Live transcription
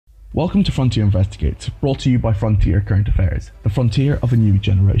Welcome to Frontier Investigates, brought to you by Frontier Current Affairs, the frontier of a new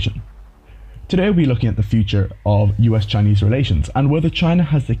generation. Today we'll be looking at the future of US-Chinese relations and whether China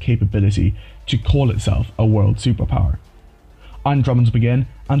has the capability to call itself a world superpower. I'm Drummond Begin,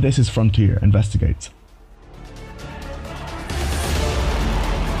 and this is Frontier Investigates.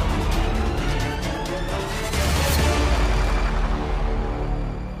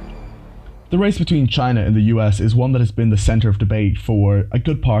 The race between China and the US is one that has been the centre of debate for a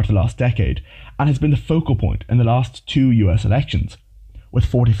good part of the last decade and has been the focal point in the last two US elections, with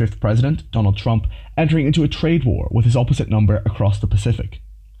 45th President Donald Trump entering into a trade war with his opposite number across the Pacific.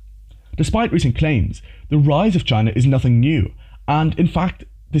 Despite recent claims, the rise of China is nothing new, and in fact,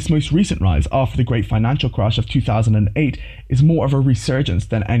 this most recent rise after the great financial crash of 2008 is more of a resurgence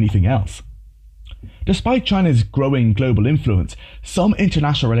than anything else. Despite China's growing global influence, some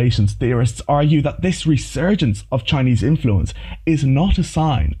international relations theorists argue that this resurgence of Chinese influence is not a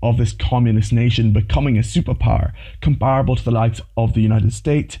sign of this communist nation becoming a superpower comparable to the likes of the United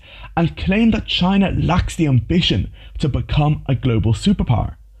States, and claim that China lacks the ambition to become a global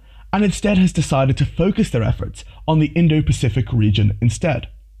superpower, and instead has decided to focus their efforts on the Indo-Pacific region instead.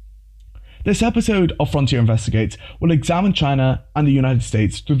 This episode of Frontier Investigates will examine China and the United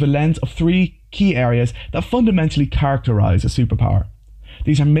States through the lens of three key areas that fundamentally characterize a superpower.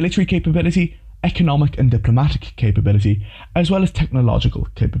 These are military capability, economic and diplomatic capability, as well as technological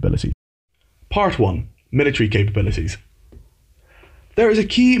capability. Part 1. Military capabilities. There is a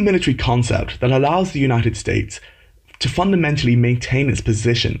key military concept that allows the United States to fundamentally maintain its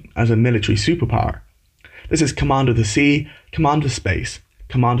position as a military superpower. This is command of the sea, command of space,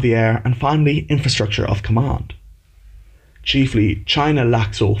 command of the air, and finally, infrastructure of command. Chiefly, China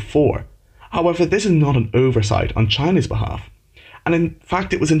lacks all four. However, this is not an oversight on China's behalf, and in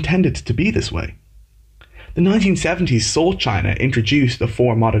fact it was intended to be this way. The 1970s saw China introduce the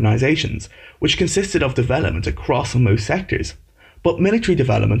four modernizations, which consisted of development across most sectors, but military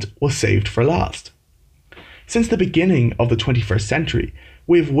development was saved for last. Since the beginning of the 21st century,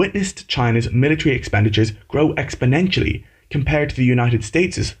 we have witnessed China's military expenditures grow exponentially compared to the United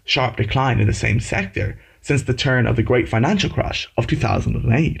States' sharp decline in the same sector since the turn of the great financial crash of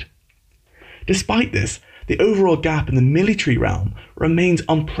 2008. Despite this, the overall gap in the military realm remains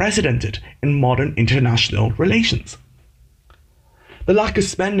unprecedented in modern international relations. The lack of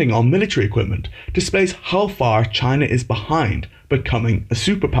spending on military equipment displays how far China is behind becoming a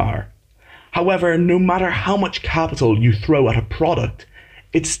superpower. However, no matter how much capital you throw at a product,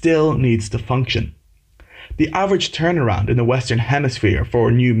 it still needs to function. The average turnaround in the Western Hemisphere for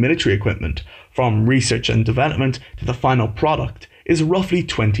new military equipment, from research and development to the final product, is roughly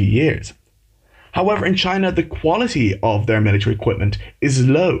 20 years. However, in China, the quality of their military equipment is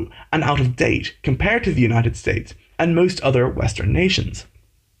low and out of date compared to the United States and most other Western nations.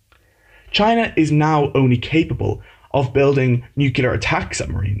 China is now only capable of building nuclear attack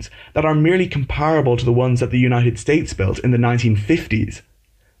submarines that are merely comparable to the ones that the United States built in the 1950s.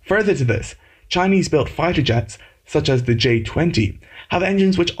 Further to this, Chinese-built fighter jets, such as the J-20, have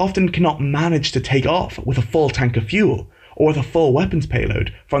engines which often cannot manage to take off with a full tank of fuel or with a full weapons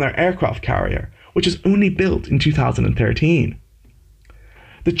payload from their aircraft carrier, which was only built in 2013.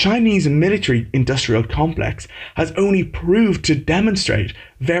 The Chinese military-industrial complex has only proved to demonstrate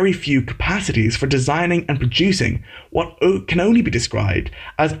very few capacities for designing and producing what can only be described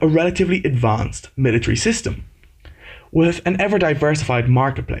as a relatively advanced military system. With an ever-diversified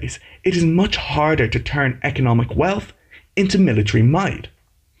marketplace, it is much harder to turn economic wealth into military might.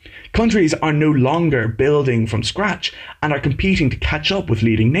 Countries are no longer building from scratch and are competing to catch up with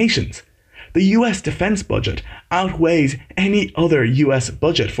leading nations. The US defense budget outweighs any other US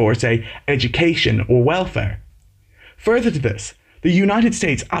budget for, say, education or welfare. Further to this, the United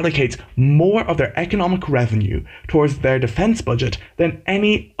States allocates more of their economic revenue towards their defense budget than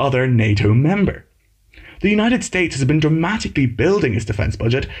any other NATO member. The United States has been dramatically building its defense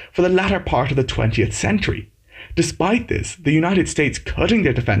budget for the latter part of the 20th century. Despite this, the United States cutting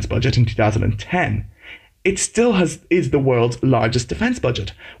their defense budget in 2010, it still is the world's largest defense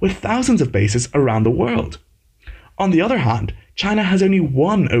budget, with thousands of bases around the world. On the other hand, China has only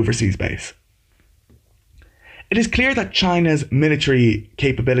one overseas base. It is clear that China's military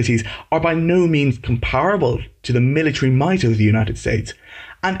capabilities are by no means comparable to the military might of the United States,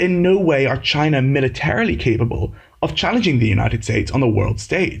 and in no way are China militarily capable of challenging the United States on the world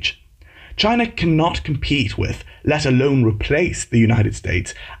stage. China cannot compete with, let alone replace, the United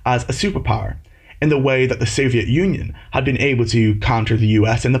States as a superpower, in the way that the Soviet Union had been able to counter the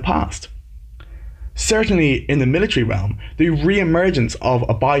US in the past. Certainly in the military realm, the re-emergence of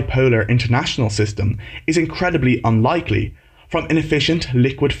a bipolar international system is incredibly unlikely, from inefficient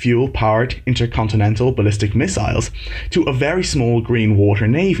liquid fuel powered intercontinental ballistic missiles to a very small green water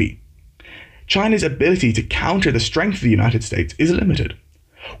navy. China's ability to counter the strength of the United States is limited,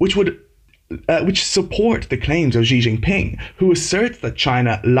 which support the claims of Xi Jinping, who asserts that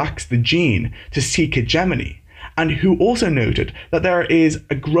China lacks the gene to seek hegemony, and who also noted that there is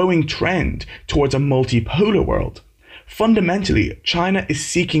a growing trend towards a multipolar world. Fundamentally, China is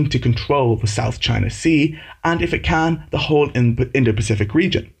seeking to control the South China Sea and, if it can, the whole Indo-Pacific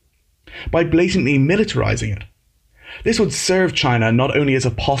region, by blatantly militarizing it. This would serve China not only as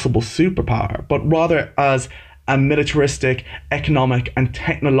a possible superpower, but rather as a militaristic, economic, and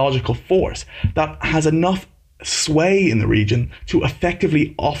technological force that has enough sway in the region to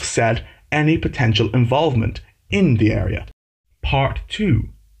effectively offset any potential involvement in the area. Part 2.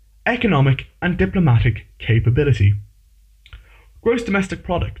 Economic and diplomatic capability. Gross domestic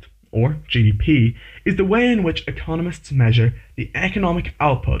product, or GDP, is the way in which economists measure the economic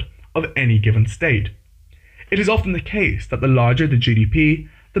output of any given state. It is often the case that the larger the GDP,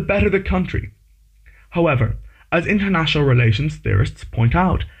 the better the country. However, as international relations theorists point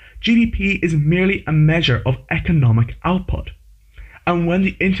out, GDP is merely a measure of economic output. And when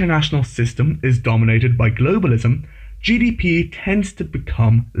the international system is dominated by globalism, GDP tends to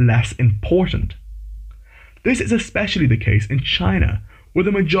become less important. This is especially the case in China, where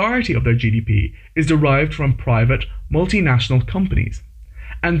the majority of their GDP is derived from private, multinational companies,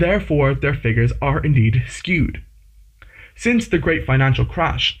 and therefore their figures are indeed skewed. Since the Great Financial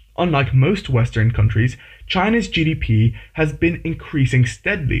Crash, unlike most Western countries, China's GDP has been increasing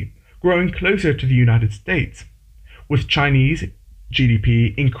steadily, growing closer to the United States, with Chinese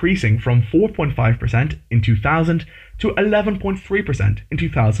GDP increasing from 4.5% in 2000 to 11.3% in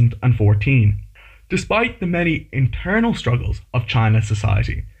 2014. Despite the many internal struggles of China's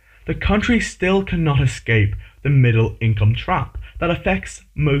society, the country still cannot escape the middle income trap that affects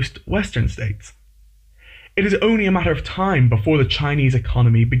most Western states. It is only a matter of time before the Chinese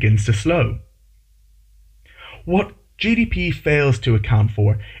economy begins to slow. What GDP fails to account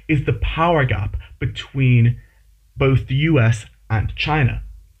for is the power gap between both the US and China.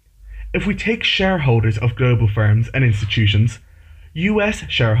 If we take shareholders of global firms and institutions, US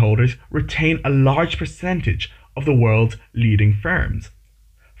shareholders retain a large percentage of the world's leading firms.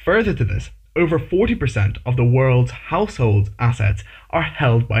 Further to this, over 40% of the world's household assets are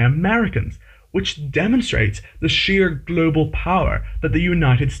held by Americans, which demonstrates the sheer global power that the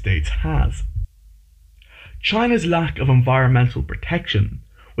United States has. China's lack of environmental protection,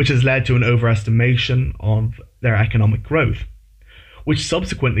 which has led to an overestimation of their economic growth, which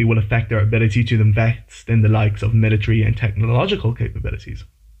subsequently will affect their ability to invest in the likes of military and technological capabilities.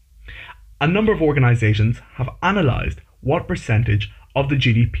 A number of organizations have analyzed what percentage of the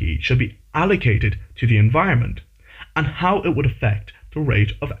GDP should be allocated to the environment and how it would affect the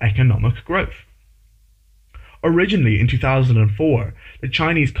rate of economic growth. Originally in 2004, the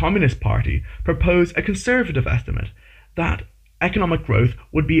Chinese Communist Party proposed a conservative estimate that economic growth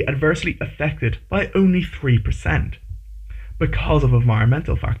would be adversely affected by only 3%. Because of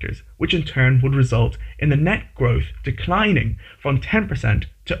environmental factors, which in turn would result in the net growth declining from 10%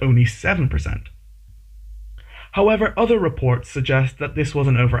 to only 7%. However, other reports suggest that this was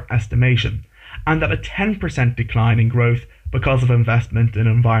an overestimation, and that a 10% decline in growth because of investment in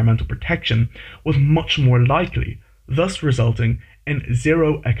environmental protection was much more likely, thus resulting in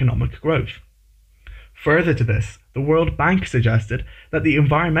zero economic growth. Further to this, the World Bank suggested that the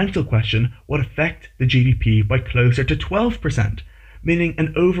environmental question would affect the GDP by closer to 12%, meaning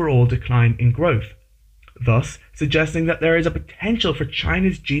an overall decline in growth, thus suggesting that there is a potential for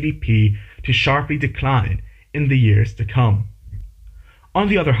China's GDP to sharply decline in the years to come. On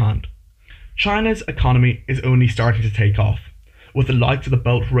the other hand, China's economy is only starting to take off, with the likes of the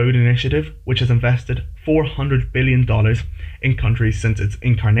Belt Road Initiative, which has invested $400 billion in countries since its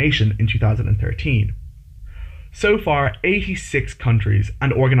incarnation in 2013. So far, 86 countries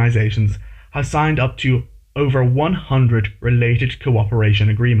and organizations have signed up to over 100 related cooperation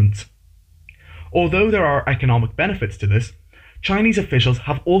agreements. Although there are economic benefits to this, Chinese officials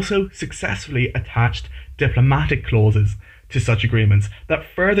have also successfully attached diplomatic clauses to such agreements that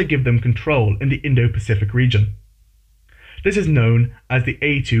further give them control in the Indo-Pacific region. This is known as the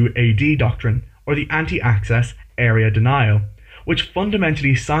A2AD doctrine, or the anti-access area denial, which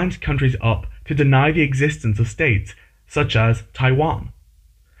fundamentally signs countries up to deny the existence of states, such as Taiwan.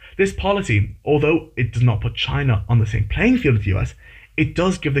 This policy, although it does not put China on the same playing field as the US, it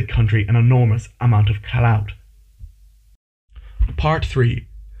does give the country an enormous amount of clout. Part 3.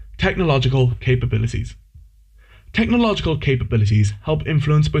 Technological capabilities. Technological capabilities help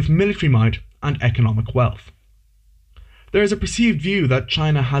influence both military might and economic wealth. There is a perceived view that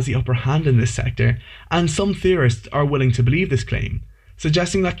China has the upper hand in this sector, and some theorists are willing to believe this claim,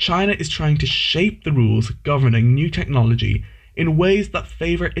 suggesting that China is trying to shape the rules governing new technology in ways that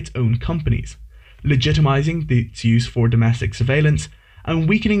favour its own companies, legitimizing its use for domestic surveillance and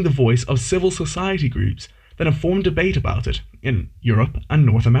weakening the voice of civil society groups that inform debate about it in Europe and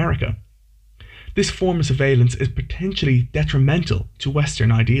North America. This form of surveillance is potentially detrimental to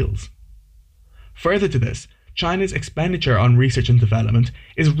Western ideals. Further to this, China's expenditure on research and development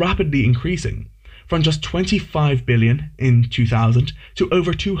is rapidly increasing, from just 25 billion in 2000 to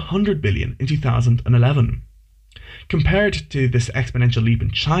over 200 billion in 2011. Compared to this exponential leap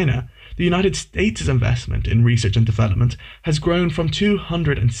in China, the United States' investment in research and development has grown from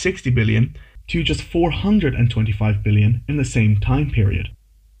 260 billion to just 425 billion in the same time period.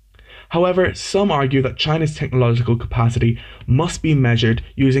 However, some argue that China's technological capacity must be measured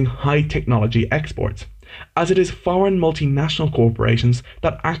using high technology exports, as it is foreign multinational corporations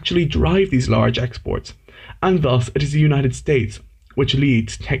that actually drive these large exports, and thus it is the United States which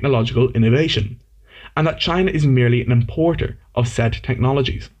leads technological innovation, and that China is merely an importer of said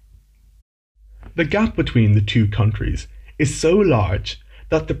technologies. The gap between the two countries is so large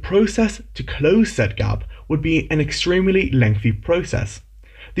that the process to close said gap would be an extremely lengthy process.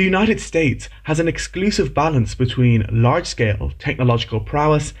 The United States has an exclusive balance between large-scale technological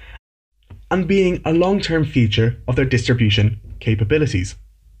prowess and being a long-term feature of their distribution capabilities.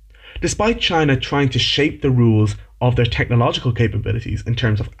 Despite China trying to shape the rules of their technological capabilities in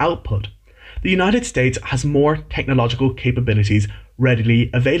terms of output, the United States has more technological capabilities readily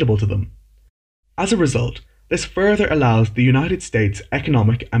available to them. As a result, this further allows the United States'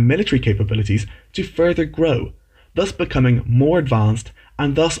 economic and military capabilities to further grow, thus becoming more advanced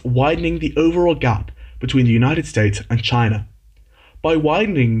and thus widening the overall gap between the United States and China. By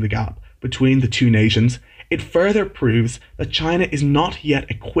widening the gap between the two nations, it further proves that China is not yet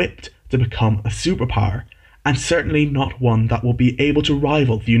equipped to become a superpower, and certainly not one that will be able to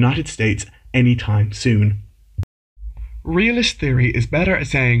rival the United States anytime soon. Realist theory is better at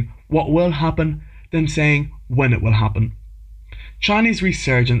saying what will happen than saying when it will happen. China's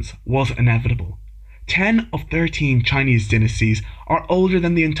resurgence was inevitable. 10 of 13 Chinese dynasties are older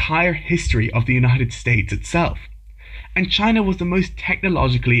than the entire history of the United States itself, and China was the most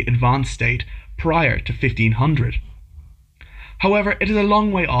technologically advanced state prior to 1500. However, it is a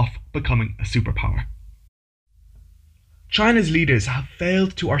long way off becoming a superpower. China's leaders have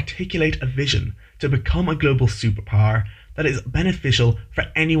failed to articulate a vision to become a global superpower that is beneficial for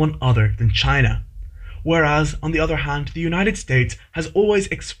anyone other than China. Whereas, on the other hand, the United States has always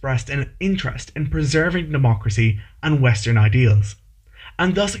expressed an interest in preserving democracy and Western ideals,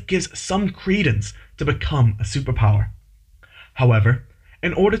 and thus gives some credence to become a superpower. However,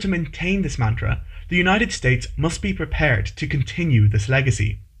 in order to maintain this mantra, the United States must be prepared to continue this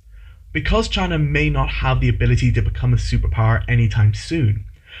legacy. Because China may not have the ability to become a superpower anytime soon,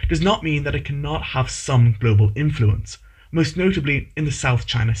 does not mean that it cannot have some global influence, most notably in the South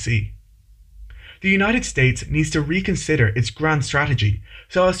China Sea. The United States needs to reconsider its grand strategy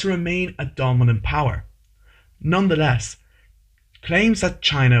so as to remain a dominant power. Nonetheless, claims that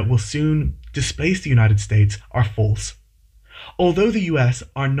China will soon displace the United States are false. Although the US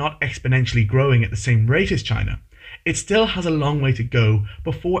are not exponentially growing at the same rate as China, it still has a long way to go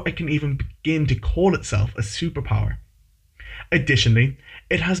before it can even begin to call itself a superpower. Additionally,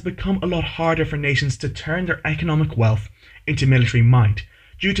 it has become a lot harder for nations to turn their economic wealth into military might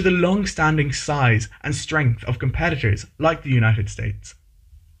due to the long-standing size and strength of competitors like the United States.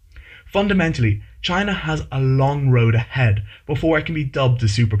 Fundamentally, China has a long road ahead before it can be dubbed a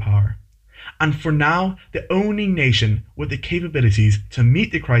superpower. And for now, the only nation with the capabilities to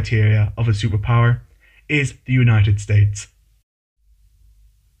meet the criteria of a superpower is the United States.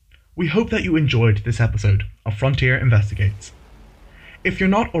 We hope that you enjoyed this episode of Frontier Investigates. If you're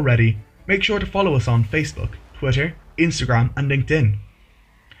not already, make sure to follow us on Facebook, Twitter, Instagram, and LinkedIn.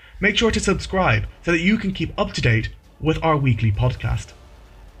 Make sure to subscribe so that you can keep up to date with our weekly podcast.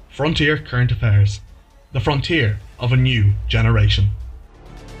 Frontier Current Affairs, the frontier of a new generation.